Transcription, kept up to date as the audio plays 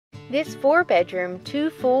This 4-bedroom, 2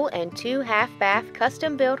 full and 2 half-bath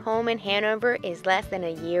custom-built home in Hanover is less than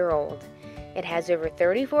a year old. It has over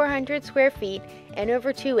 3,400 square feet and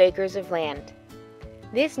over 2 acres of land.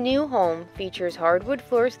 This new home features hardwood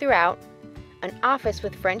floors throughout, an office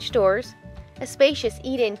with French doors, a spacious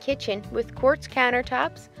eat-in kitchen with quartz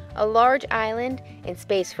countertops, a large island, and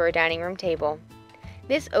space for a dining room table.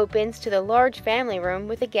 This opens to the large family room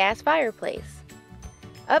with a gas fireplace.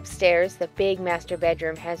 Upstairs, the big master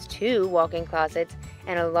bedroom has 2 walk-in closets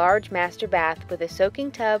and a large master bath with a soaking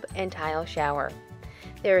tub and tile shower.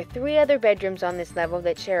 There are 3 other bedrooms on this level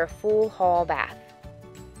that share a full hall bath.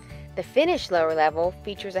 The finished lower level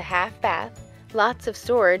features a half bath, lots of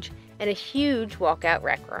storage, and a huge walkout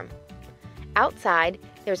rec room. Outside,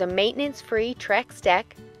 there's a maintenance-free Trex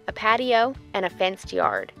deck, a patio, and a fenced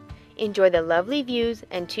yard. Enjoy the lovely views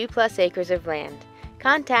and 2+ acres of land.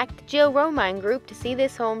 Contact Jill Romine Group to see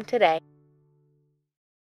this home today.